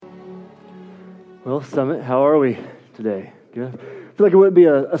Well, Summit, how are we today? Good. I feel like it wouldn't be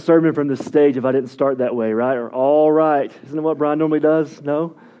a sermon from this stage if I didn't start that way, right? Or all right. Isn't that what Brian normally does?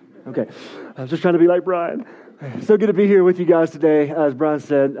 No? Okay. I was just trying to be like Brian. So good to be here with you guys today. As Brian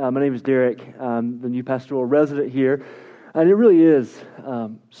said, my name is Derek. I'm the new pastoral resident here. And it really is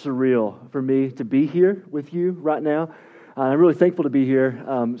surreal for me to be here with you right now. I'm really thankful to be here.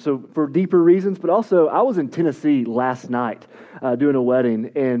 So for deeper reasons, but also I was in Tennessee last night doing a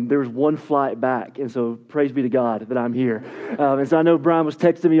wedding, and there was one flight back. And so praise be to God that I'm here. And so I know Brian was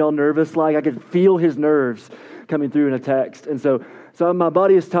texting me all nervous, like I could feel his nerves coming through in a text. And so my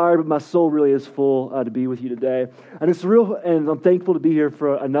body is tired, but my soul really is full to be with you today. And it's surreal, and I'm thankful to be here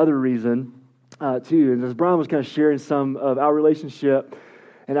for another reason too. And as Brian was kind of sharing some of our relationship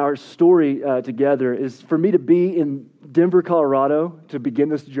and our story together, is for me to be in Denver, Colorado, to begin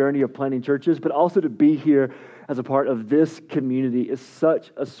this journey of planting churches, but also to be here as a part of this community is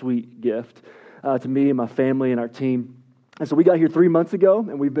such a sweet gift to me and my family and our team. And so we got here 3 months ago,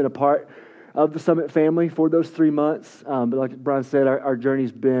 and we've been a part of the Summit family for those 3 months. But like Brian said, our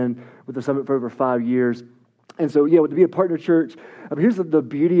journey's been with the Summit for over 5 years. And so, to be a partner church, here's the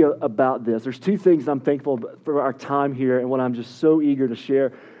beauty about this. There's two things I'm thankful for our time here and what I'm just so eager to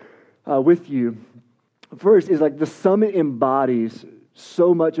share with you. First is like the Summit embodies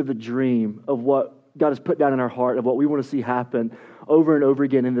so much of the dream of what God has put down in our heart, of what we want to see happen over and over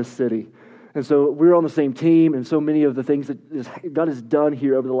again in this city. And so we're on the same team, and so many of the things that God has done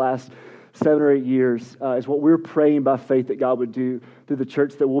here over the last 7 or 8 years is what we're praying by faith that God would do through the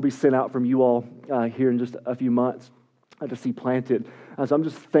church that will be sent out from you all here in just a few months to see planted. So I'm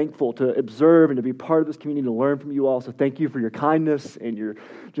just thankful to observe and to be part of this community, to learn from you all. So thank you for your kindness and your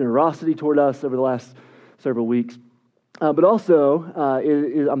generosity toward us over the last several weeks. But also,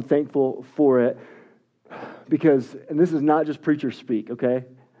 I'm thankful for it because, and this is not just preacher speak, okay?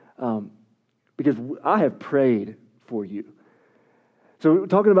 Because I have prayed for you. So we're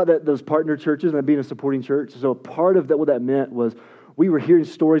talking about those partner churches and being a supporting church. So part of that, what that meant was we were hearing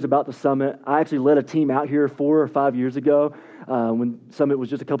stories about the Summit. I actually led a team out here 4 or 5 years ago when Summit was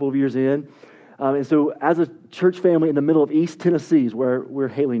just a couple of years in. And so as a church family in the middle of East Tennessee is where we're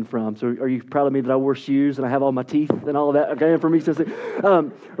hailing from. So are you proud of me that I wore shoes and I have all my teeth and all of that? Okay, I'm from East Tennessee.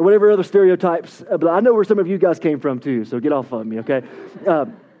 Or whatever other stereotypes. But I know where some of you guys came from too, so get off of me, okay?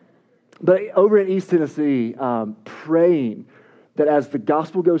 But over in East Tennessee, praying that as the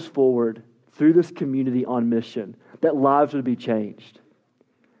gospel goes forward through this community on mission, that lives would be changed.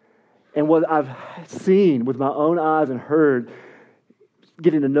 And what I've seen with my own eyes and heard,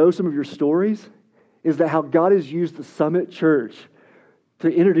 getting to know some of your stories, is that how God has used the Summit Church to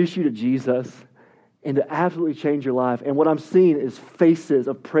introduce you to Jesus and to absolutely change your life. And what I'm seeing is faces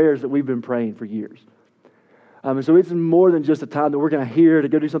of prayers that we've been praying for years. And so it's more than just a time that we're going to hear to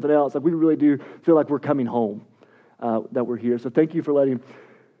go do something else. Like we really do feel like we're coming home, that we're here. So thank you for letting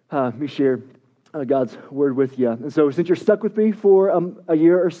me share God's word with you. And so since you're stuck with me for a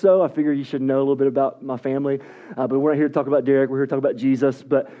year or so, I figure you should know a little bit about my family. But we're not here to talk about Derek. We're here to talk about Jesus.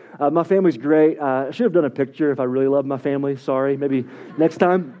 But my family's great. I should have done a picture if I really loved my family. Sorry. Maybe next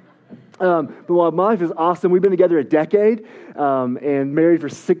time. But my life is awesome. We've been together a decade and married for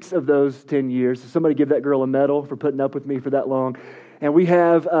 6 of those 10 years. So somebody give that girl a medal for putting up with me for that long. And we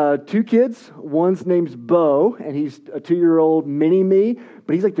have 2 kids. One's name's Bo, and he's a 2-year-old mini-me,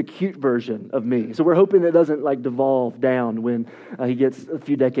 but he's like the cute version of me. So we're hoping that doesn't like devolve down when he gets a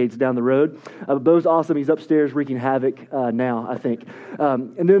few decades down the road. Bo's awesome. He's upstairs wreaking havoc now, I think.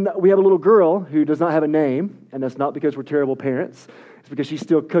 And then we have a little girl who does not have a name, and that's not because we're terrible parents. It's because she's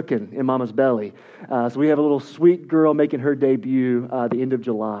still cooking in Mama's belly. So we have a little sweet girl making her debut the end of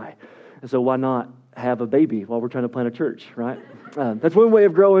July. And so why not have a baby while we're trying to plant a church, right? That's one way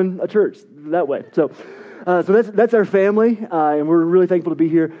of growing a church, that way. So that's our family, and we're really thankful to be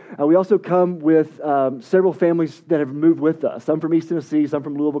here. We also come with several families that have moved with us, some from East Tennessee, some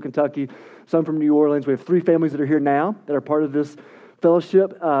from Louisville, Kentucky, some from New Orleans. We have 3 families that are here now that are part of this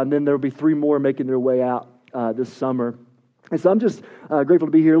fellowship, and then there will be 3 more making their way out this summer. And so I'm just grateful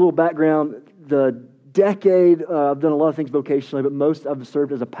to be here. A little background, the decade, I've done a lot of things vocationally, but most I've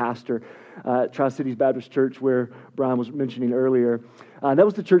served as a pastor at Tri-Cities Baptist Church, where Brian was mentioning earlier. That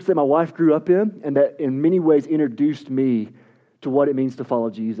was the church that my wife grew up in, and that in many ways introduced me to what it means to follow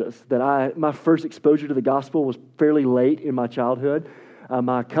Jesus. My first exposure to the gospel was fairly late in my childhood.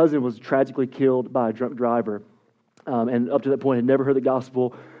 My cousin was tragically killed by a drunk driver, and up to that point had never heard the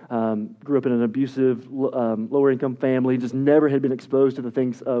gospel. Grew up in an abusive, lower-income family, just never had been exposed to the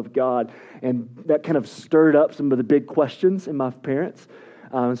things of God. And that kind of stirred up some of the big questions in my parents.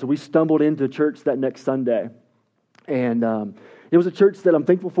 So we stumbled into church that next Sunday. And It was a church that I'm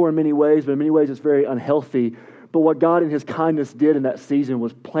thankful for in many ways, but in many ways it's very unhealthy. But what God in His kindness did in that season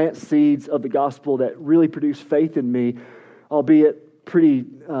was plant seeds of the gospel that really produced faith in me, albeit pretty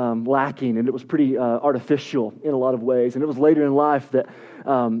lacking, and it was pretty artificial in a lot of ways. And it was later in life that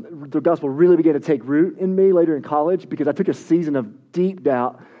the gospel really began to take root in me later in college, because I took a season of deep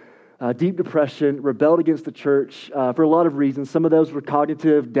doubt, deep depression, rebelled against the church for a lot of reasons. Some of those were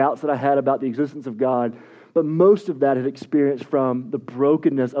cognitive doubts that I had about the existence of God, but most of that had experienced from the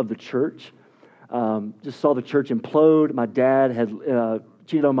brokenness of the church. Just saw the church implode. My dad had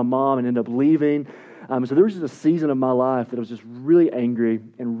cheated on my mom and ended up leaving. So there was just a season of my life that I was just really angry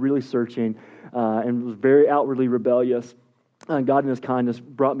and really searching and was very outwardly rebellious. And God in His kindness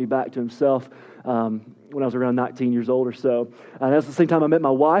brought me back to Himself when I was around 19 years old or so. And that's the same time I met my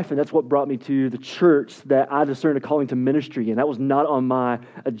wife, and that's what brought me to the church that I discerned a calling to ministry. And that was not on my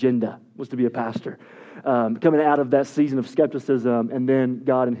agenda, was to be a pastor. Coming out of that season of skepticism, and then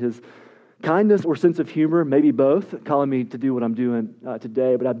God in His kindness or sense of humor, maybe both, calling me to do what I'm doing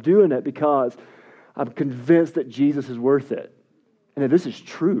today. But I'm doing it because I'm convinced that Jesus is worth it, and that this is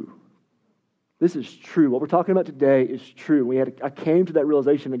true. This is true. What we're talking about today is true. I came to that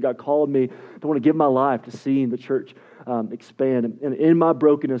realization that God called me to want to give my life to seeing the church expand, and in my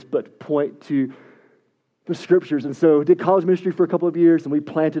brokenness, but point to the Scriptures. And so I did college ministry for a couple of years, and we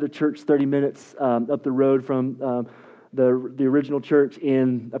planted a church 30 minutes up the road from the original church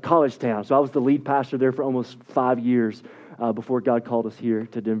in a college town. So I was the lead pastor there for almost 5 years before God called us here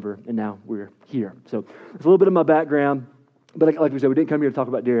to Denver, and now we're here. So it's a little bit of my background, but like we said, we didn't come here to talk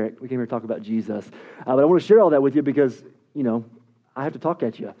about Derek. We came here to talk about Jesus. But I want to share all that with you because, I have to talk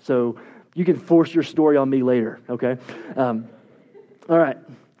at you. So you can force your story on me later, okay? All right.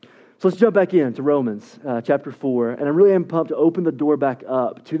 So let's jump back into Romans chapter 4. And I really am pumped to open the door back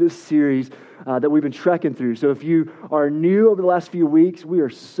up to this series that we've been trekking through. So if you are new over the last few weeks, we are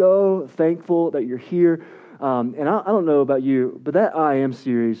so thankful that you're here. And I don't know about you, but that I Am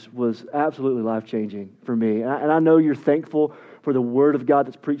series was absolutely life-changing for me. And I know you're thankful for the Word of God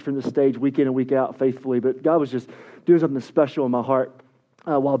that's preached from the stage week in and week out faithfully, but God was just doing something special in my heart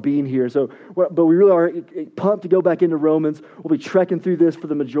while being here. But we really are pumped to go back into Romans. We'll be trekking through this for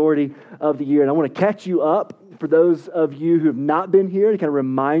the majority of the year. And I want to catch you up for those of you who have not been here, to kind of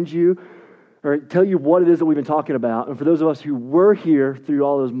remind you or tell you what it is that we've been talking about. And for those of us who were here through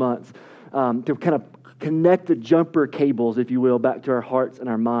all those months, to kind of connect the jumper cables, if you will, back to our hearts and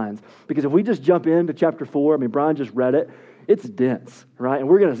our minds. Because if we just jump into chapter 4, Brian just read it, it's dense, right? And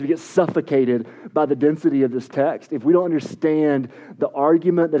we're going to get suffocated by the density of this text if we don't understand the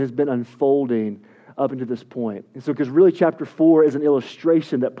argument that has been unfolding up until this point. And so, because really chapter 4 is an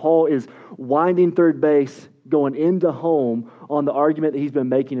illustration that Paul is winding third base, going into home on the argument that he's been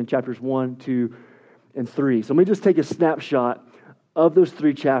making in chapters 1, 2, and 3. So let me just take a snapshot of those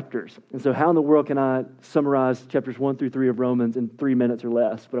 3 chapters. And so how in the world can I summarize chapters 1 through 3 of Romans in 3 minutes or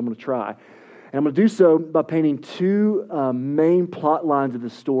less? But I'm going to try. And I'm going to do so by painting 2 main plot lines of the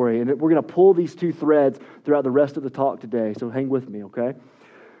story. And we're going to pull these 2 threads throughout the rest of the talk today. So hang with me, okay?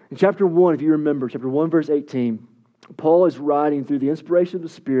 In chapter 1, if you remember, chapter 1, verse 18, Paul is writing through the inspiration of the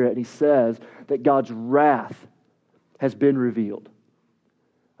Spirit, and he says that God's wrath has been revealed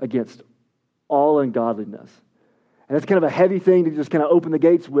against all ungodliness. And that's kind of a heavy thing to just kind of open the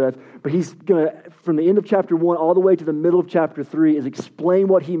gates with. But he's going to, from the end of chapter 1 all the way to the middle of chapter 3, is explain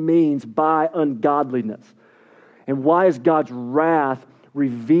what he means by ungodliness. And why is God's wrath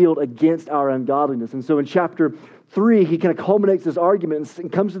revealed against our ungodliness? And so in chapter 3, he kind of culminates this argument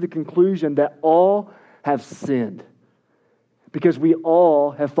and comes to the conclusion that all have sinned. Because we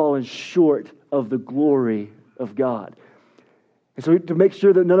all have fallen short of the glory of God. And so to make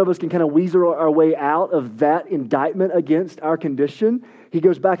sure that none of us can kind of weasel our way out of that indictment against our condition, he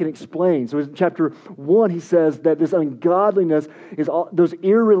goes back and explains. So in chapter 1, he says that this ungodliness is all those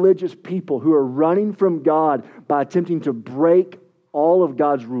irreligious people who are running from God by attempting to break all of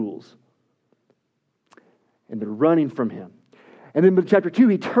God's rules. And they're running from Him. And then in chapter 2,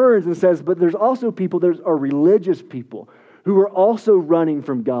 he turns and says, but there's also people, there are religious people who are also running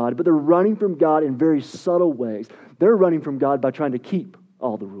from God, but they're running from God in very subtle ways. They're running from God by trying to keep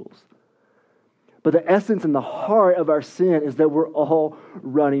all the rules. But the essence and the heart of our sin is that we're all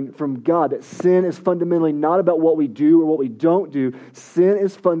running from God. That sin is fundamentally not about what we do or what we don't do. Sin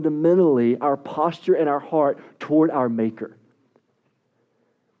is fundamentally our posture and our heart toward our Maker.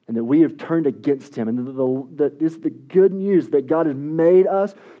 And that we have turned against Him. And that is the good news that God has made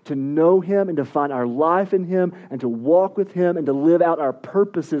us to know Him and to find our life in Him and to walk with Him and to live out our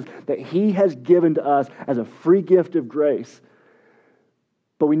purposes that He has given to us as a free gift of grace.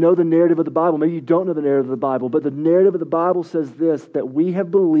 But we know the narrative of the Bible. Maybe you don't know the narrative of the Bible, but the narrative of the Bible says this, that we have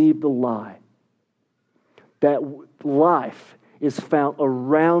believed the lie, that life is found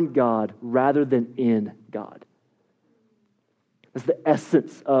around God rather than in God. That's the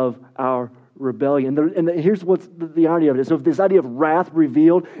essence of our rebellion. And here's what's the irony of it. So if this idea of wrath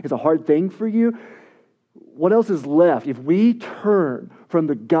revealed is a hard thing for you, what else is left? If we turn from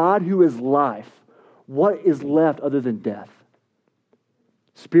the God who is life, what is left other than death?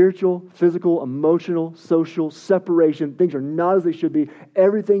 Spiritual, physical, emotional, social, separation. Things are not as they should be.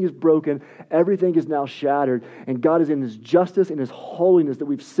 Everything is broken. Everything is now shattered. And God is in His justice and His holiness that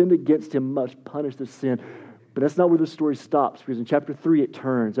we've sinned against Him must punish this sin. But that's not where the story stops, because in chapter 3 it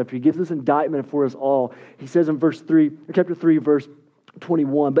turns. After He gives this indictment for us all, He says in chapter 3, verse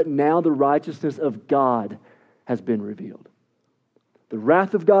 21, but now the righteousness of God has been revealed. The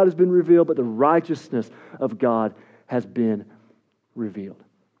wrath of God has been revealed, but the righteousness of God has been revealed.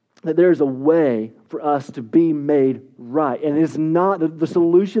 That there is a way for us to be made right. And it's not, the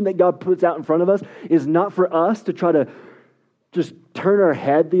solution that God puts out in front of us is not for us to try to just turn our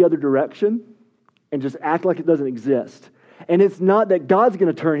head the other direction and just act like it doesn't exist. And it's not that God's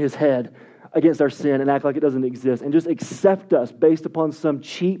going to turn His head against our sin and act like it doesn't exist and just accept us based upon some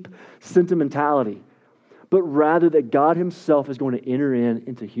cheap sentimentality, but rather that God Himself is going to enter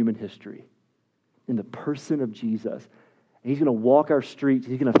into human history in the person of Jesus. And He's going to walk our streets.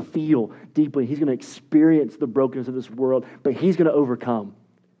 He's going to feel deeply. He's going to experience the brokenness of this world, but He's going to overcome.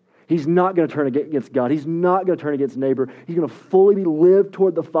 He's not going to turn against God. He's not going to turn against neighbor. He's going to fully live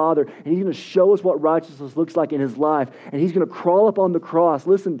toward the Father, and He's going to show us what righteousness looks like in His life. And He's going to crawl up on the cross,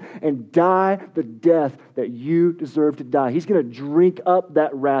 listen, and die the death that you deserve to die. He's going to drink up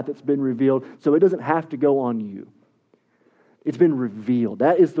that wrath that's been revealed, so it doesn't have to go on you. It's been revealed.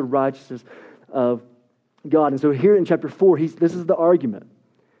 That is the righteousness of God. And so here in chapter 4, this is the argument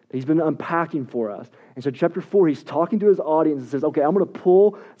that He's been unpacking for us. And so chapter 4, He's talking to His audience and says, okay, I'm going to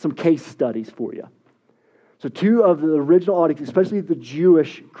pull some case studies for you. So two of the original audience, especially the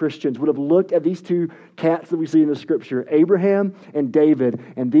Jewish Christians, would have looked at these two cats that we see in the Scripture, Abraham and David,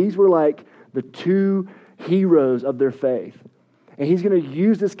 and these were like the two heroes of their faith. And He's going to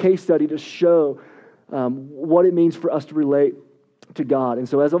use this case study to show what it means for us to relate to God. And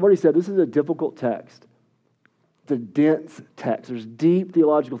so as I've already said, this is a difficult text. It's a dense text. There's deep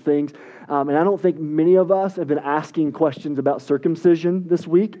theological things. And I don't think many of us have been asking questions about circumcision this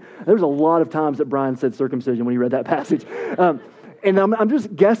week. There's a lot of times that Brian said circumcision when he read that passage. And I'm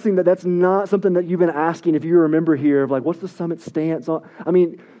just guessing that that's not something that you've been asking if you remember here of like, what's the Summit stance on? I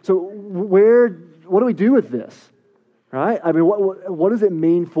mean, so what do we do with this? Right? I mean, what does it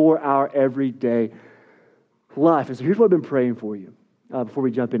mean for our everyday life? And so here's what I've been praying for you. Before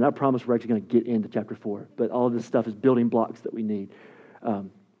we jump in, I promise we're actually going to get into chapter 4, but all of this stuff is building blocks that we need.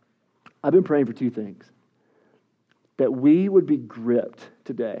 I've been praying for two things. That we would be gripped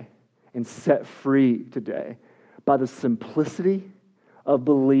today and set free today by the simplicity of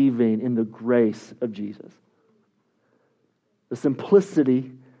believing in the grace of Jesus. The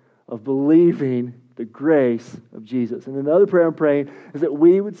simplicity of believing the grace of Jesus. And then the other prayer I'm praying is that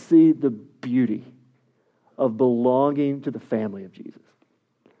we would see the beauty of belonging to the family of Jesus.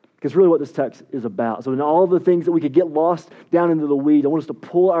 Because really what this text is about. So in all the things that we could get lost down into the weeds, I want us to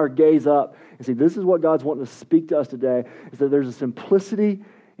pull our gaze up and see this is what God's wanting to speak to us today, is that there's a simplicity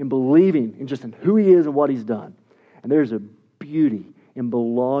in believing in just in who He is and what He's done. And there's a beauty in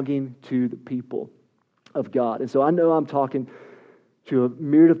belonging to the people of God. And so I know I'm talking to a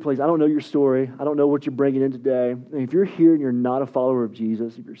myriad of places. I don't know your story. I don't know what you're bringing in today. And if you're here and you're not a follower of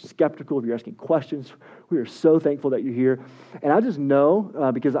Jesus, if you're skeptical, if you're asking questions, we are so thankful that you're here. And I just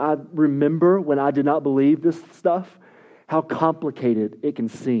know, because I remember when I did not believe this stuff, how complicated it can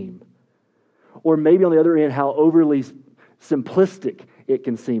seem. Or maybe on the other end, how overly simplistic it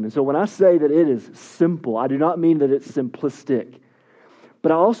can seem. And so when I say that it is simple, I do not mean that it's simplistic.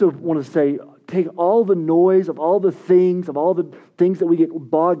 But I also want to say, take all the noise of all the things that we get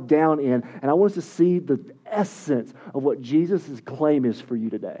bogged down in, and I want us to see the essence of what Jesus' claim is for you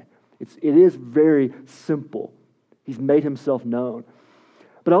today. It is very simple. He's made Himself known.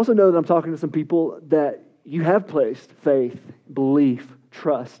 But I also know that I'm talking to some people that you have placed faith, belief,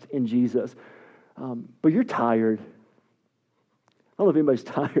 trust in Jesus, but you're tired. I don't know if anybody's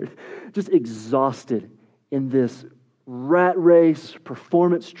tired, just exhausted in this rat race,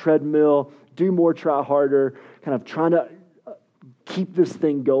 performance treadmill, do more, try harder, kind of trying to keep this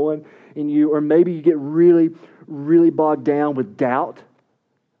thing going in you. Or maybe you get really, really bogged down with doubt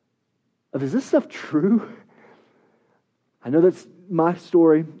of, is this stuff true? I know that's my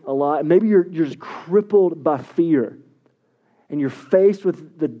story a lot. Maybe you're just crippled by fear. and you're faced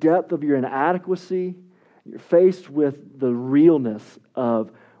with the depth of your inadequacy, you're faced with the realness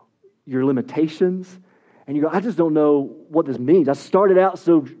of your limitations, and you go, I just don't know what this means. I started out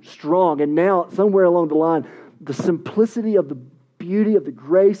so strong, and now somewhere along the line, the simplicity of the beauty of the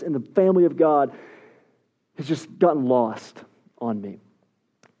grace and the family of God has just gotten lost on me.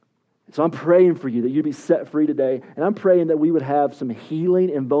 So I'm praying for you that you'd be set free today, and I'm praying that we would have some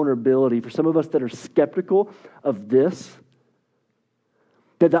healing and vulnerability for some of us that are skeptical of this,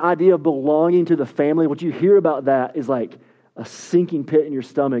 that the idea of belonging to the family, what you hear about that is like a sinking pit in your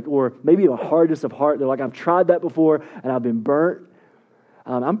stomach, or maybe a hardness of heart. They're like, I've tried that before and I've been burnt.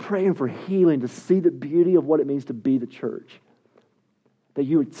 I'm praying for healing to see the beauty of what it means to be the church. That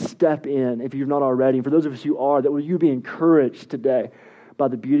you would step in if you're not already. And for those of us who are, that you be encouraged today by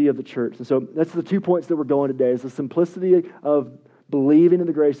the beauty of the church. And so that's the 2 points that we're going today. Is the simplicity of believing in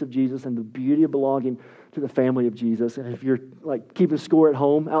the grace of Jesus and the beauty of belonging to the family of Jesus. And if you're like keeping score at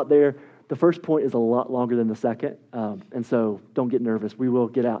home out there, the first point is a lot longer than the second. And so don't get nervous. We will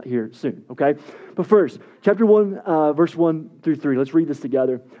get out here soon, okay? But first, chapter 1, verse 1 through 3. Let's read this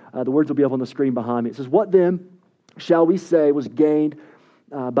together. The words will be up on the screen behind me. It says, what then shall we say was gained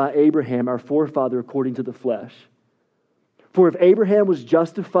by Abraham, our forefather, according to the flesh? For if Abraham was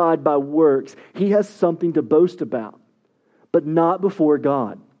justified by works, he has something to boast about, but not before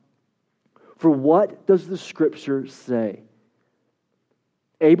God. For what does the Scripture say?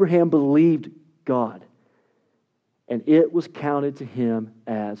 Abraham believed God, and it was counted to him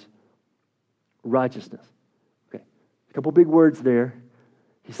as righteousness. Okay, a couple big words there.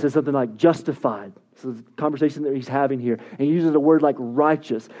 He says something like justified. This is the conversation that he's having here. And he uses a word like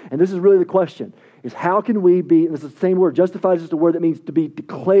righteous. And this is really the question, is how can we be, and this is the same word, justified is just a word that means to be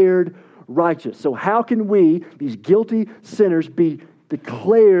declared righteous. So how can we, these guilty sinners, be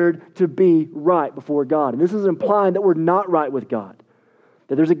declared to be right before God? And this is implying that we're not right with God.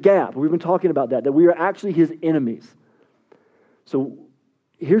 That there's a gap. We've been talking about that we are actually His enemies. So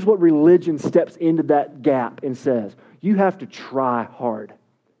here's what religion steps into that gap and says, you have to try hard.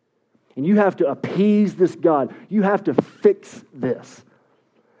 And you have to appease this God. You have to fix this.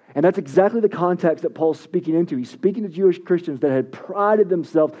 And that's exactly the context that Paul's speaking into. He's speaking to Jewish Christians that had prided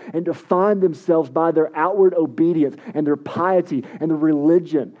themselves and defined themselves by their outward obedience and their piety and their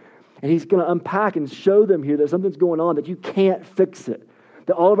religion. And he's going to unpack and show them here that something's going on, that you can't fix it.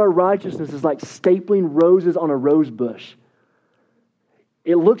 That all of our righteousness is like stapling roses on a rose bush.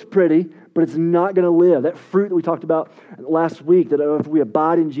 It looks pretty, but it's not going to live. That fruit that we talked about last week, that if we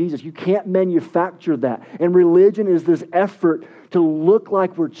abide in Jesus, you can't manufacture that. And religion is this effort to look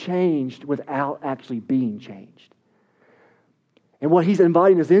like we're changed without actually being changed. And what he's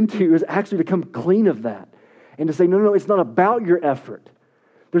inviting us into is actually to come clean of that and to say, no, it's not about your effort.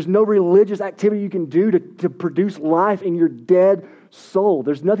 There's no religious activity you can do to produce life in your dead soul.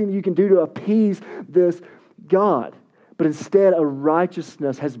 There's nothing that you can do to appease this God. But instead, a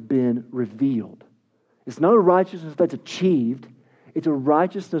righteousness has been revealed. It's not a righteousness that's achieved. It's a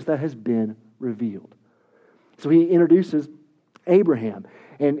righteousness that has been revealed. So he introduces Abraham.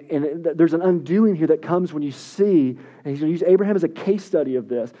 And there's an undoing here that comes when you see, and he's going to use Abraham as a case study of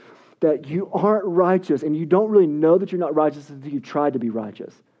this, that you aren't righteous, and you don't really know that you're not righteous until you tried to be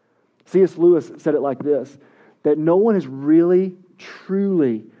righteous. C.S. Lewis said it like this, that no one has really,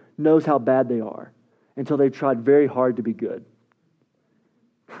 truly knows how bad they are until they've tried very hard to be good.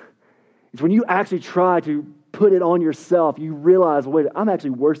 It's when you actually try to put it on yourself, you realize, wait, I'm actually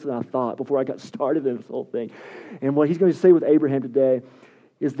worse than I thought before I got started in this whole thing. And what he's going to say with Abraham today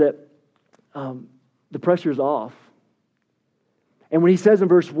is that the pressure is off. And when he says in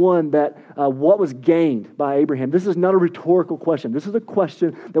verse 1 that what was gained by Abraham, this is not a rhetorical question. This is a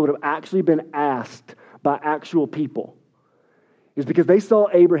question that would have actually been asked by actual people. Is because they saw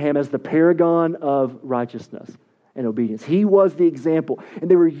Abraham as the paragon of righteousness and obedience. He was the example. And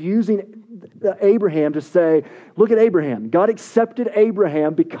they were using Abraham to say, look at Abraham. God accepted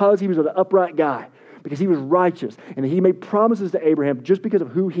Abraham because he was an upright guy, because he was righteous. And he made promises to Abraham just because of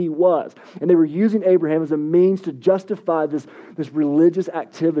who he was. And they were using Abraham as a means to justify this religious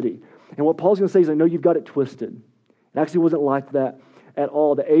activity. And what Paul's going to say is, I know you've got it twisted. It actually wasn't like that at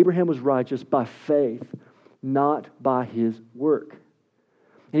all. That Abraham was righteous by faith, not by his work.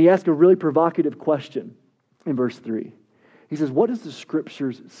 And he asked a really provocative question in verse 3. He says, what does the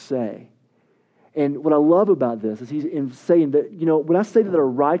Scriptures say? And what I love about this is he's saying that, when I say that our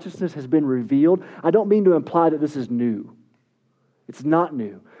righteousness has been revealed, I don't mean to imply that this is new. It's not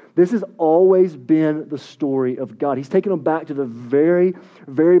new. This has always been the story of God. He's taken them back to the very,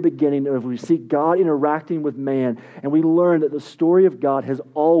 very beginning of we see God interacting with man, and we learn that the story of God has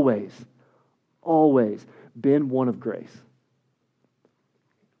always been one of grace.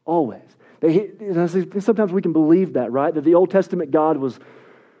 Always. Sometimes we can believe that, right? That the Old Testament God was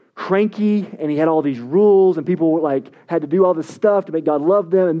cranky and he had all these rules and people had to do all this stuff to make God love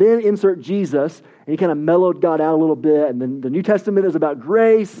them, and then insert Jesus and he kind of mellowed God out a little bit, and then the New Testament is about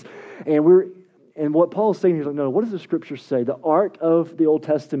grace, and what Paul's saying here is no, what does the Scripture say? The arc of the Old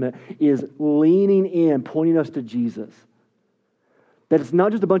Testament is leaning in, pointing us to Jesus. That it's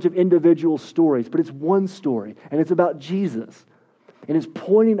not just a bunch of individual stories, but it's one story, and it's about Jesus. And it's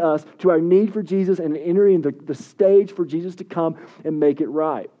pointing us to our need for Jesus and entering the stage for Jesus to come and make it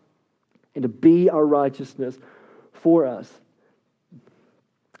right and to be our righteousness for us.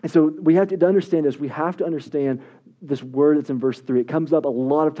 And so we have to understand this. We have to understand this word that's in verse 3. It comes up a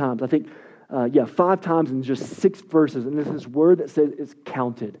lot of times. I think, 5 times in just 6 verses. And this is this word that says it's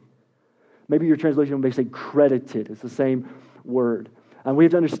counted. Maybe your translation may say credited. It's the same word. And we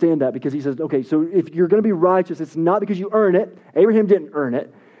have to understand that because he says, okay, so if you're going to be righteous, it's not because you earn it. Abraham didn't earn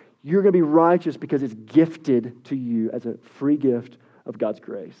it. You're going to be righteous because it's gifted to you as a free gift of God's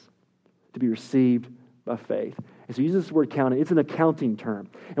grace to be received by faith. And so he uses this word counted. It's an accounting term.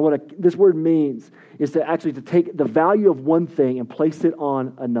 And what this word means is to take the value of one thing and place it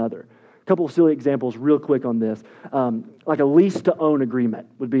on another. A couple of silly examples real quick on this. Like a lease to own agreement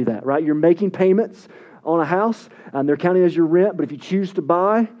would be that, right? You're making payments on a house, and they're counting as your rent, but if you choose to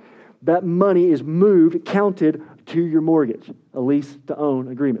buy, that money is counted to your mortgage, a lease to own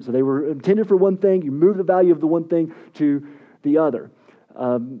agreement. So they were intended for one thing, you move the value of the one thing to the other.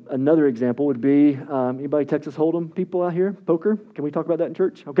 Another example would be, anybody Texas Hold'em people out here? Poker? Can we talk about that in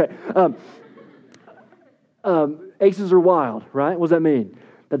church? Okay. Aces are wild, right? What does that mean?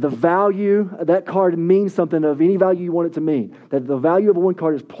 That the value of that card means something of any value you want it to mean. That the value of one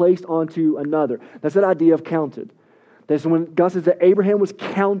card is placed onto another. That's that idea of counted. That's when God says that Abraham was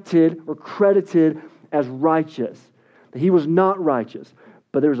counted or credited as righteous. That he was not righteous,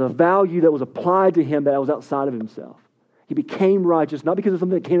 but there was a value that was applied to him that was outside of himself. He became righteous, not because of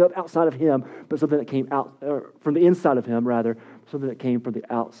something that came up outside of him, but something that came out from the inside of him, rather, something that came from the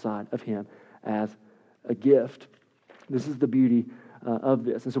outside of him as a gift. This is the beauty of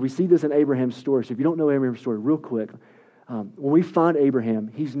this. And so we see this in Abraham's story. So if you don't know Abraham's story, real quick, when we find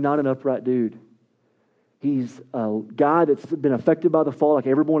Abraham, he's not an upright dude. He's a guy that's been affected by the fall like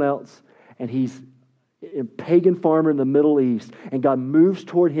everyone else, and he's a pagan farmer in the Middle East, and God moves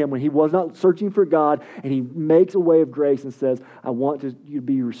toward him when he was not searching for God, and he makes a way of grace and says, I want you to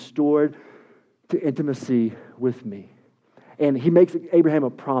be restored to intimacy with me. And he makes Abraham a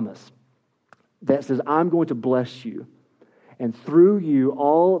promise that says, I'm going to bless you. And through you,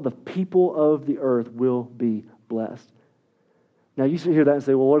 all the people of the earth will be blessed. Now, you should hear that and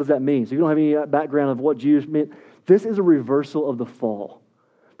say, well, what does that mean? So you don't have any background of what Jews meant. This is a reversal of the fall.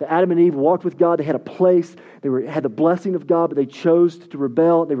 That Adam and Eve walked with God. They had a place. They had the blessing of God, but they chose to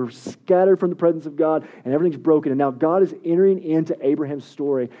rebel. They were scattered from the presence of God, and everything's broken. And now God is entering into Abraham's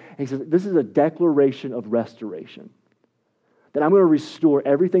story. And he says, this is a declaration of restoration. That I'm going to restore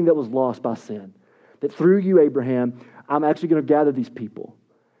everything that was lost by sin. That through you, Abraham, I'm actually going to gather these people.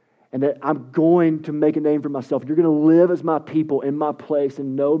 And that I'm going to make a name for myself. You're going to live as my people in my place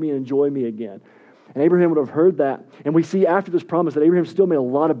and know me and enjoy me again. And Abraham would have heard that. And we see after this promise that Abraham still made a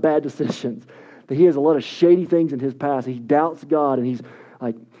lot of bad decisions. That he has a lot of shady things in his past. He doubts God, and he's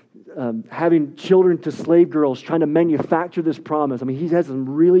like having children to slave girls, trying to manufacture this promise. I mean, he has some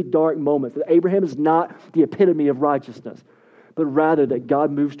really dark moments. That Abraham is not the epitome of righteousness, but rather that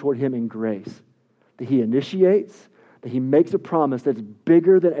God moves toward him in grace. That he initiates, that he makes a promise that's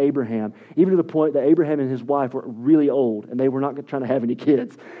bigger than Abraham, even to the point that Abraham and his wife were really old, and they were not trying to have any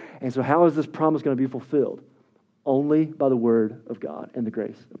kids. And so how is this promise going to be fulfilled? Only by the word of God and the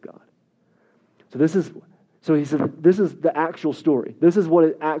grace of God. So he said, this is the actual story. This is what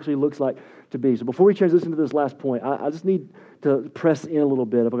it actually looks like to be. So before we transition to this last point, I just need to press in a little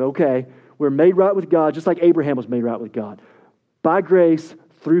bit of, okay, we're made right with God, just like Abraham was made right with God. By grace,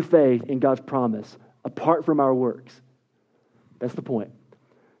 through faith in God's promise, apart from our works. That's the point.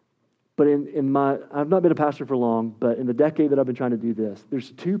 But I've not been a pastor for long, but in the decade that I've been trying to do this, there's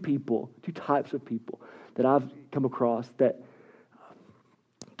two types of people that I've come across that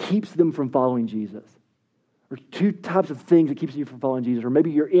keeps them from following Jesus. Or two types of things that keeps you from following Jesus. Or maybe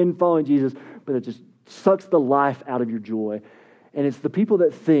you're in following Jesus, but it just sucks the life out of your joy. And it's the people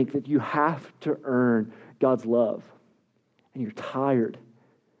that think that you have to earn God's love. And you're tired.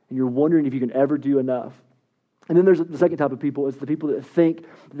 And you're wondering if you can ever do enough. And then there's the second type of people. It's the people that think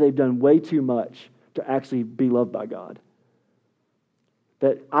that they've done way too much to actually be loved by God.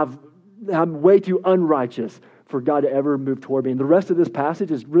 That I'm way too unrighteous for God to ever move toward me. And the rest of this passage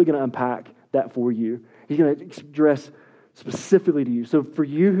is really going to unpack that for you. He's going to address specifically to you. So for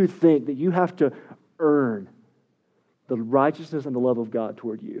you who think that you have to earn the righteousness and the love of God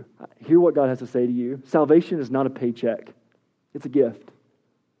toward you, hear what God has to say to you. Salvation is not a paycheck. It's a gift.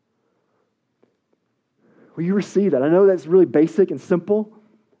 Will you receive that? I know that's really basic and simple,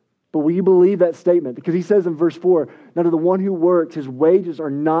 but will you believe that statement? Because he says in verse 4, now to the one who works, his wages are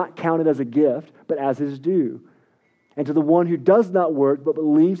not counted as a gift, but as his due. And to the one who does not work, but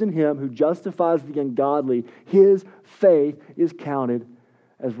believes in him who justifies the ungodly, his faith is counted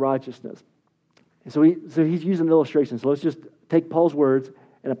as righteousness. And so he's using an illustration. So let's just take Paul's words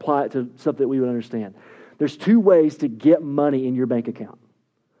and apply it to something that we would understand. There's two ways to get money in your bank account.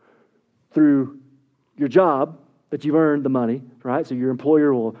 Through your job, that you've earned the money, right? So your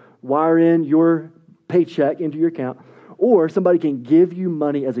employer will wire in your paycheck into your account, or somebody can give you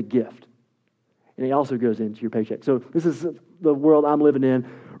money as a gift. And it also goes into your paycheck. So this is the world I'm living in.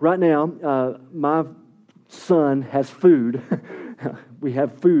 Right now, my son has food. We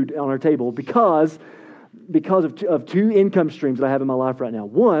have food on our table because of two income streams that I have in my life right now.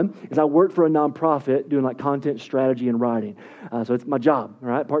 One is I work for a nonprofit doing like content strategy and writing. So it's my job, all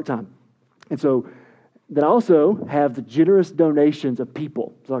right, part-time. And so then I also have the generous donations of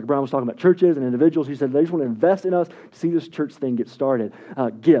people. So like Brian was talking about churches and individuals who said they just want to invest in us to see this church thing get started.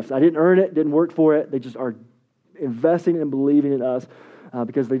 Gifts. I didn't earn it, didn't work for it. They just are investing and believing in us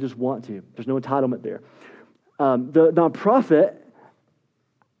because they just want to. There's no entitlement there. The nonprofit,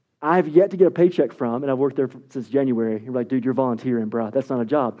 I've yet to get a paycheck from, and I've worked there since January. You're like, dude, you're volunteering, bro. That's not a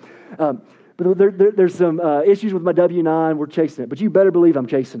job. But there's some issues with my W-9. We're chasing it. But you better believe I'm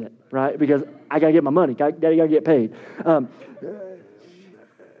chasing it, right? Because I got to get my money. Daddy got to get paid. But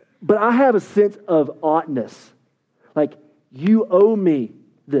I have a sense of oughtness. Like, you owe me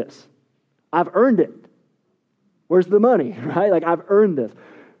this. I've earned it. Where's the money, right? Like, I've earned this.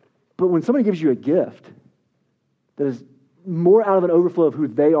 But when somebody gives you a gift that is more out of an overflow of who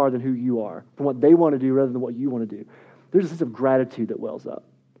they are than who you are, from what they want to do rather than what you want to do, there's a sense of gratitude that wells up.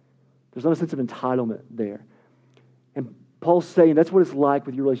 There's not a sense of entitlement there. And Paul's saying that's what it's like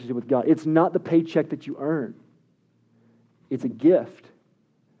with your relationship with God. It's not the paycheck that you earn. It's a gift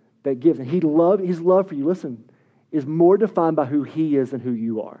that gives. And his love for you, listen, is more defined by who he is than who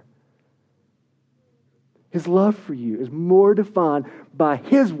you are. His love for you is more defined by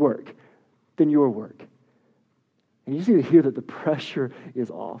his work than your work. And you just need to hear that the pressure is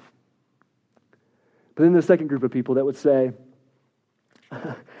off. But then the second group of people that would say,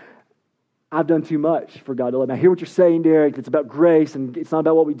 I've done too much for God to love me. I hear what you're saying, Derek. It's about grace, and it's not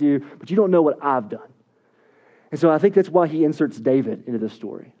about what we do, but you don't know what I've done. And so I think that's why he inserts David into this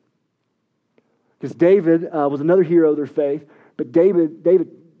story. Because David was another hero of their faith, but David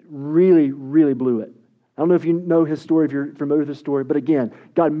really, really blew it. I don't know if you know his story, if you're familiar with his story, but again,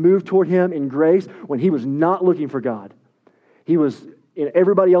 God moved toward him in grace when he was not looking for God. He was, in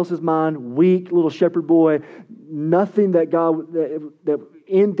everybody else's mind, weak little shepherd boy, nothing that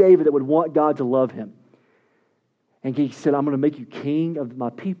in David that would want God to love him. And he said, I'm going to make you king of my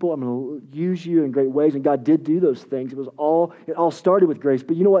people. I'm going to use you in great ways. And God did do those things. It all started with grace.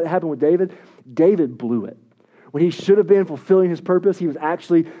 But you know what happened with David? David blew it. When he should have been fulfilling his purpose, he was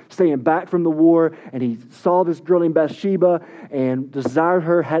actually staying back from the war, and he saw this girl named Bathsheba and desired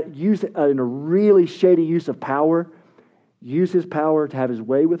her, had used it in a really shady use of power, used his power to have his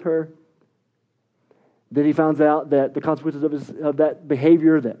way with her. Then he finds out that the consequences of that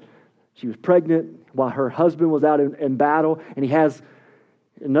behavior, that she was pregnant while her husband was out in battle, and he has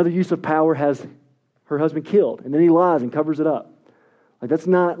another use of power, has her husband killed, and then he lies and covers it up. Like, that's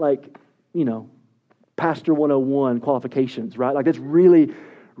not like, Pastor 101 qualifications, right? Like, that's really,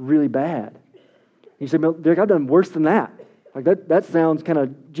 really bad. You say, Derek, I've done worse than that. Like, that sounds kind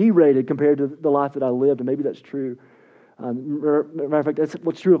of G-rated compared to the life that I lived, and maybe that's true. Matter of fact, that's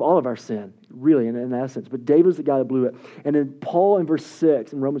what's true of all of our sin, really, in essence. But David's the guy that blew it. And then Paul in verse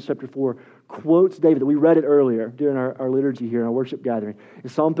 6 in Romans chapter 4 quotes David. We read it earlier during our liturgy here in our worship gathering.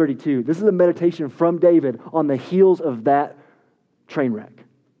 It's Psalm 32. This is a meditation from David on the heels of that train wreck.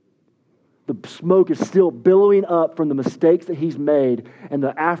 The smoke is still billowing up from the mistakes that he's made and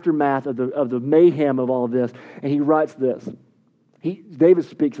the aftermath of the mayhem of all of this. And he writes this. David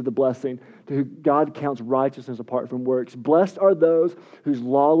speaks of the blessing to who God counts righteousness apart from works. Blessed are those whose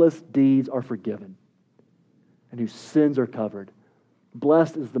lawless deeds are forgiven and whose sins are covered.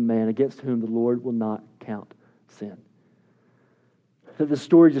 Blessed is the man against whom the Lord will not count sin. The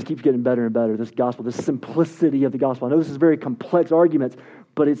story just keeps getting better and better, this gospel, this simplicity of the gospel. I know this is very complex arguments,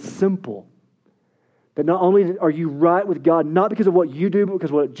 but it's simple. That not only are you right with God, not because of what you do, but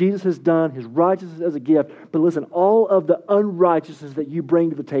because of what Jesus has done, his righteousness as a gift. But listen, all of the unrighteousness that you bring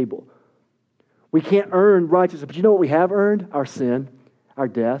to the table, We can't earn righteousness. But you know what we have earned? Our sin, our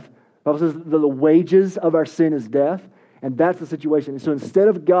death. The Bible says the wages of our sin is death. And that's the situation. And so instead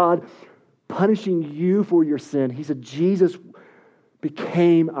of God punishing you for your sin, he said Jesus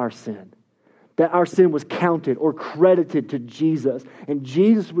became our sin. That our sin was counted or credited to Jesus. And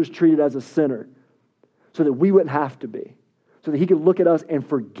Jesus was treated as a sinner so that we wouldn't have to be. So that he could look at us and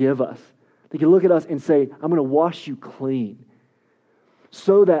forgive us. He could look at us and say, I'm going to wash you clean.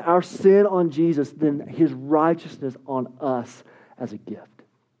 So that our sin on Jesus, then his righteousness on us as a gift.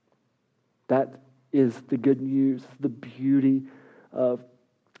 That is the good news, the beauty of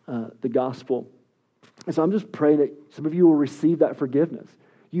the gospel. And so I'm just praying that some of you will receive that forgiveness.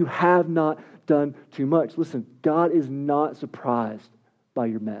 You have not done too much. Listen, God is not surprised by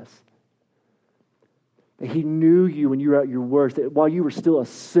your mess. That he knew you when you were at your worst. That while you were still a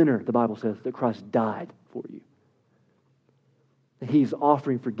sinner, the Bible says, that Christ died for you. That he's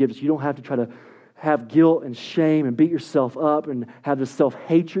offering forgiveness. You don't have to try to have guilt and shame and beat yourself up and have this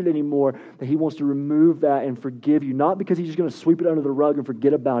self-hatred anymore. That he wants to remove that and forgive you. Not because he's just going to sweep it under the rug and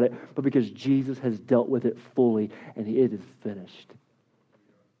forget about it, but because Jesus has dealt with it fully and it is finished.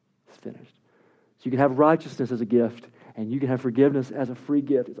 It's finished. So you can have righteousness as a gift and you can have forgiveness as a free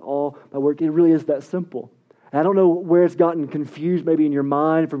gift. It's all by work. It really is that simple. And I don't know where it's gotten confused maybe in your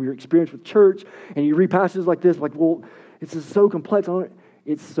mind from your experience with church, and you read passages like this, like, well, it's just so complex.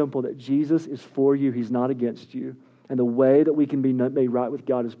 It's simple that Jesus is for you. He's not against you. And the way that we can be made right with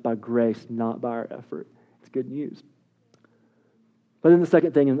God is by grace, not by our effort. It's good news. But then the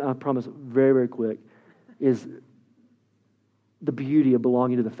second thing, and I promise very, very quick, is the beauty of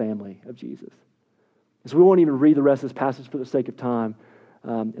belonging to the family of Jesus. So we won't even read the rest of this passage for the sake of time.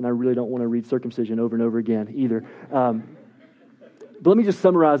 And I really don't want to read circumcision over and over again either. But let me just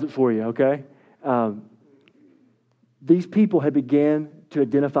summarize it for you, okay? These people had began to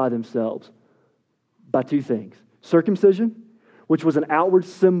identify themselves by two things. Circumcision, which was an outward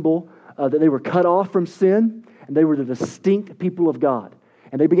symbol that they were cut off from sin, and they were the distinct people of God.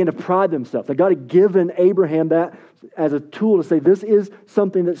 And they began to pride themselves. That God had given Abraham that as a tool to say, this is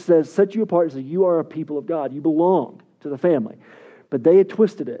something that says, set you apart and say, you are a people of God. You belong to the family. But they had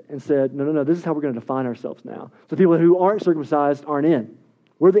twisted it and said, no, this is how we're going to define ourselves now. So people who aren't circumcised aren't in.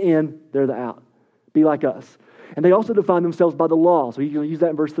 We're the in, they're the out. Be like us. And they also define themselves by the law. So you can use that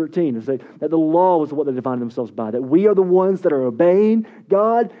in verse 13 to say that the law was what they defined themselves by. That we are the ones that are obeying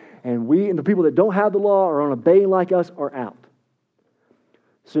God, and the people that don't have the law or aren't obeying like us are out.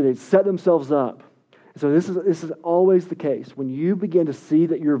 So they set themselves up. So this is always the case. When you begin to see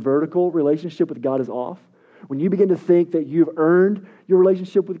that your vertical relationship with God is off, when you begin to think that you've earned your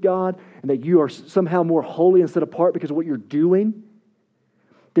relationship with God and that you are somehow more holy and set apart because of what you're doing,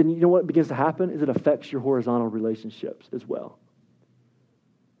 then you know what begins to happen is it affects your horizontal relationships as well.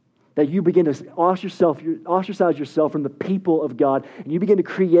 That you begin to ostracize yourself from the people of God, and you begin to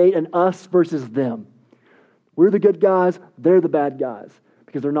create an us versus them. We're the good guys, they're the bad guys,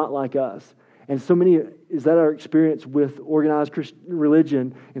 because they're not like us. And is that our experience with organized Christian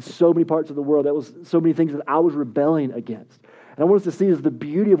religion in so many parts of the world? That was so many things that I was rebelling against. And I want us to see is the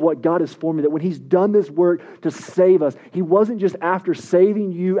beauty of what God has for me, that when he's done this work to save us, he wasn't just after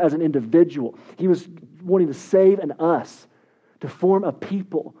saving you as an individual. He was wanting to save us, to form a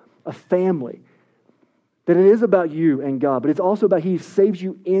people, a family. That it is about you and God, but it's also about he saves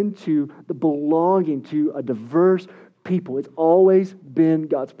you into the belonging to a diverse people. It's always been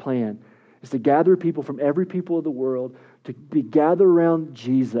God's plan. Is to gather people from every people of the world to be gathered around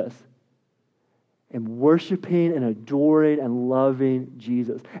Jesus and worshiping and adoring and loving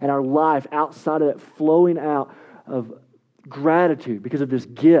Jesus. And our life outside of that flowing out of gratitude because of this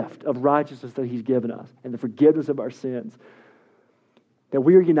gift of righteousness that he's given us and the forgiveness of our sins. That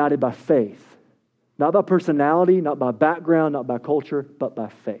we are united by faith. Not by personality, not by background, not by culture, but by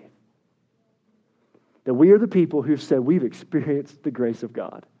faith. That we are the people who've said we've experienced the grace of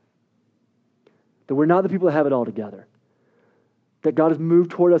God. That we're not the people that have it all together. That God has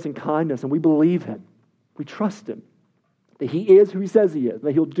moved toward us in kindness and we believe him. We trust him. That he is who he says he is.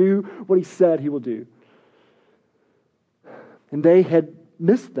 That he'll do what he said he will do. And they had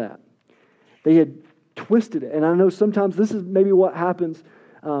missed that. They had twisted it. And I know sometimes this is maybe what happens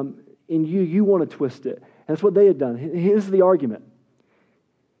in you. You want to twist it. And that's what they had done. Here's the argument.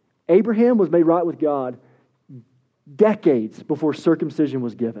 Abraham was made right with God decades before circumcision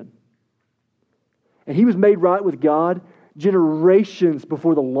was given. And he was made right with God generations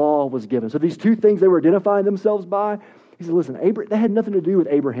before the law was given. So these two things they were identifying themselves by, he said, listen, that had nothing to do with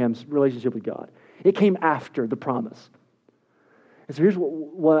Abraham's relationship with God. It came after the promise. And so here's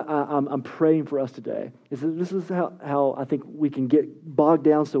what I'm praying for us today. Is that this is how I think we can get bogged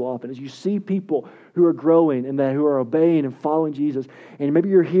down so often. Is you see people who are growing and who are obeying and following Jesus. And maybe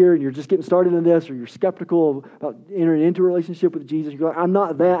you're here and you're just getting started in this, or you're skeptical about entering into a relationship with Jesus. You're like, I'm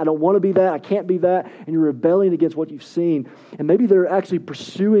not that. I don't want to be that. I can't be that. And you're rebelling against what you've seen. And maybe they're actually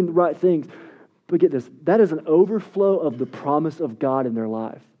pursuing the right things. But get this, that is an overflow of the promise of God in their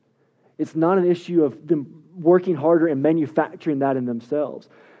life. It's not an issue of them working harder and manufacturing that in themselves.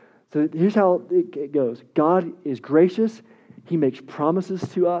 So here's how it goes. God is gracious. He makes promises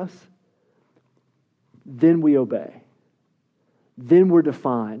to us. Then we obey. Then we're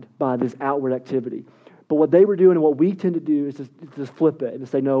defined by this outward activity. But what they were doing and what we tend to do is to flip it and to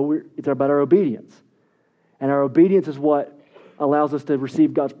say, no, it's about our obedience. And our obedience is what allows us to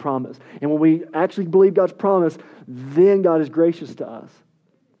receive God's promise. And when we actually believe God's promise, then God is gracious to us.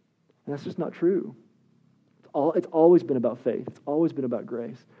 And that's just not true. It's always been about faith. It's always been about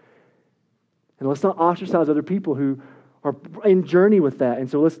grace. And let's not ostracize other people who are in journey with that. And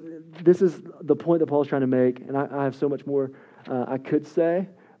so this is the point that Paul's trying to make. And I have so much more I could say.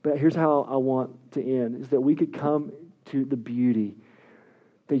 But here's how I want to end, is that we could come to the beauty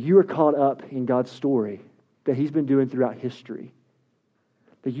that you are caught up in God's story that He's been doing throughout history.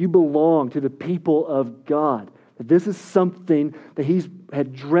 That you belong to the people of God. That this is something that He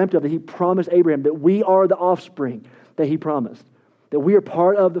had dreamt of, that He promised Abraham, that we are the offspring that He promised. That we are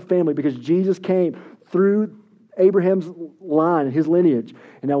part of the family because Jesus came through Abraham's line and his lineage.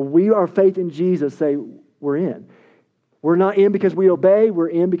 And now our faith in Jesus say we're in. We're not in because we obey, we're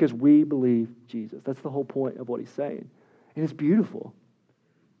in because we believe Jesus. That's the whole point of what he's saying. And it's beautiful.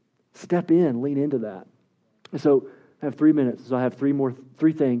 Step in, lean into that. And so I have 3 minutes, so I have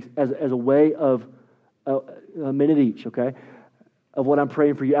three things as a way of a minute each, okay, of what I'm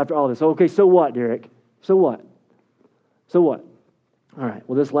praying for you after all this. Okay, so what, Derek? So what? So what? All right,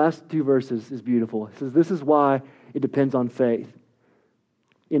 well, this last 2 verses is beautiful. It says, this is why it depends on faith.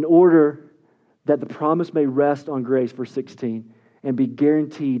 In order that the promise may rest on grace, verse 16, and be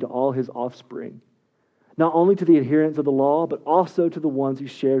guaranteed to all his offspring, not only to the adherents of the law, but also to the ones who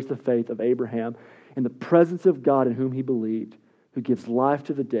shares the faith of Abraham in the presence of God in whom he believed, who gives life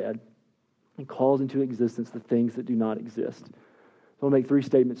to the dead and calls into existence the things that do not exist. So I'll make 3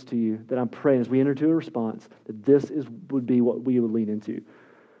 statements to you that I'm praying as we enter into a response that would be what we would lean into.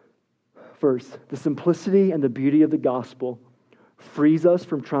 First, the simplicity and the beauty of the gospel frees us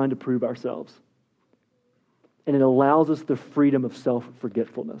from trying to prove ourselves. And it allows us the freedom of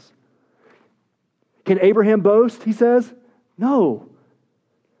self-forgetfulness. Can Abraham boast, he says? No.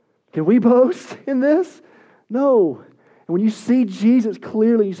 Can we boast in this? No. And when you see Jesus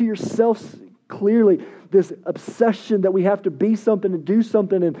clearly, you see yourself clearly, this obsession that we have to be something and do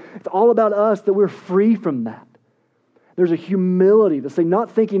something, and it's all about us, that we're free from that. There's a humility to say,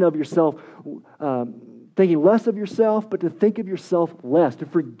 not thinking of yourself, thinking less of yourself, but to think of yourself less, to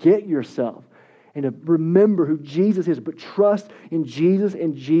forget yourself, and to remember who Jesus is, but trust in Jesus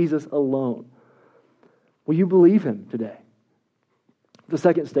and Jesus alone. Will you believe Him today? The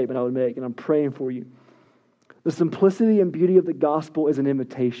second statement I would make, and I'm praying for you, the simplicity and beauty of the gospel is an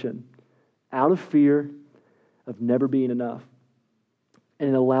invitation out of fear of never being enough. And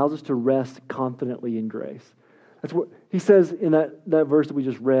it allows us to rest confidently in grace. That's what he says in that verse that we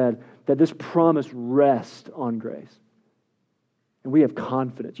just read, that this promise rests on grace. And we have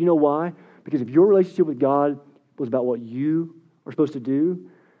confidence. You know why? Because if your relationship with God was about what you are supposed to do,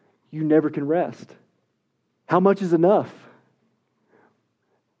 you never can rest. How much is enough?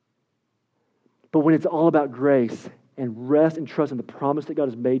 But when it's all about grace and rest and trust in the promise that God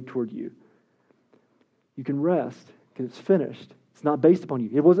has made toward you, you can rest because it's finished. It's not based upon you.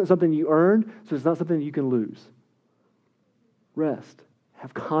 It wasn't something you earned, so it's not something you can lose. Rest.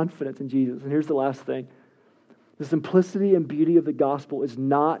 Have confidence in Jesus. And here's the last thing. The simplicity and beauty of the gospel is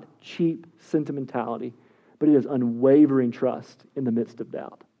not cheap sentimentality, but it is unwavering trust in the midst of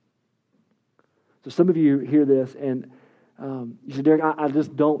doubt. So some of you hear this and you say, Derek, I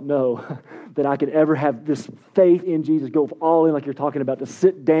just don't know that I could ever have this faith in Jesus, go all in like you're talking about, to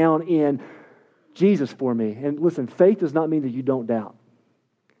sit down in Jesus for me. And listen, faith does not mean that you don't doubt.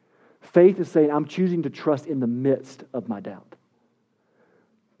 Faith is saying, I'm choosing to trust in the midst of my doubt.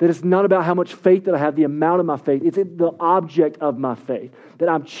 That it's not about how much faith that I have, the amount of my faith. It's the object of my faith. That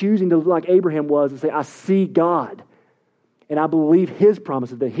I'm choosing to, like Abraham was, and say, I see God. And I believe His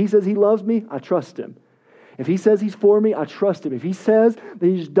promises. That He says He loves me, I trust Him. If He says He's for me, I trust Him. If He says that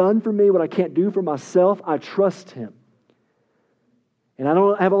He's done for me what I can't do for myself, I trust Him. And I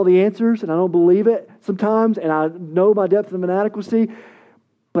don't have all the answers, and I don't believe it sometimes, and I know my depth of inadequacy,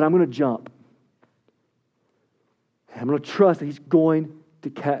 but I'm going to jump. I'm going to trust that He's going to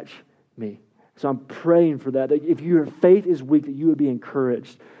catch me. So I'm praying for that if your faith is weak, that you would be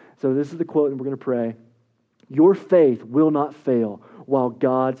encouraged. So this is the quote, and we're going to pray. Your faith will not fail while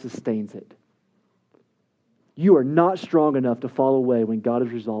God sustains it. You are not strong enough to fall away when God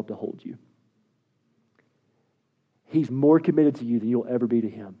is resolved to hold you. He's more committed to you than you'll ever be to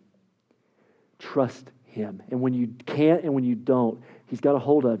Him. Trust Him. And when you can't and when you don't, He's got a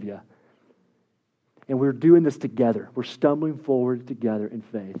hold of you. And we're doing this together. We're stumbling forward together in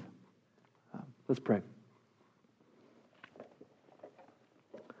faith. Let's pray.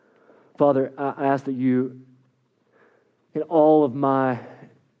 Father, I ask that you, in all of my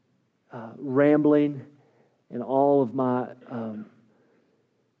rambling and all of my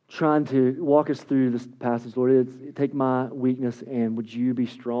trying to walk us through this passage, Lord, take my weakness and would you be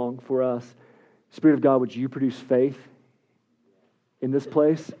strong for us? Spirit of God, would you produce faith in this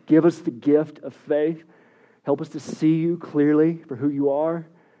place? Give us the gift of faith. Help us to see you clearly for who you are,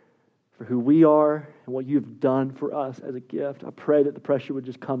 for who we are, and what you've done for us as a gift. I pray that the pressure would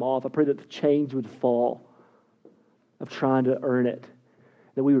just come off. I pray that the chains would fall of trying to earn it,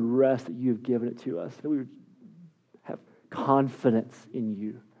 that we would rest that you have given it to us, that we would have confidence in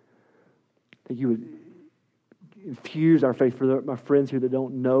you, that you would infuse our faith for my friends here that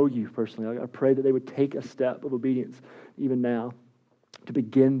don't know you personally. I pray that they would take a step of obedience even now to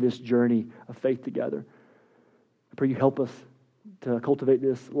begin this journey of faith together. I pray you help us to cultivate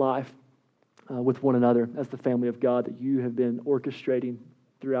this life with one another as the family of God that you have been orchestrating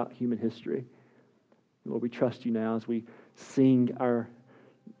throughout human history. Lord, we trust you now as we sing our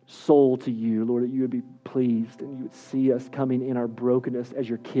soul to you, Lord, that you would be pleased and you would see us coming in our brokenness as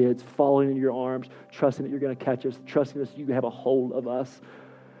your kids, falling into your arms, trusting that you're going to catch us, trusting that you have a hold of us.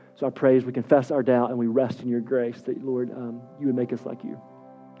 So I pray as we confess our doubt and we rest in your grace that, Lord, you would make us like you.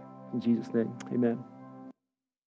 In Jesus' name, amen.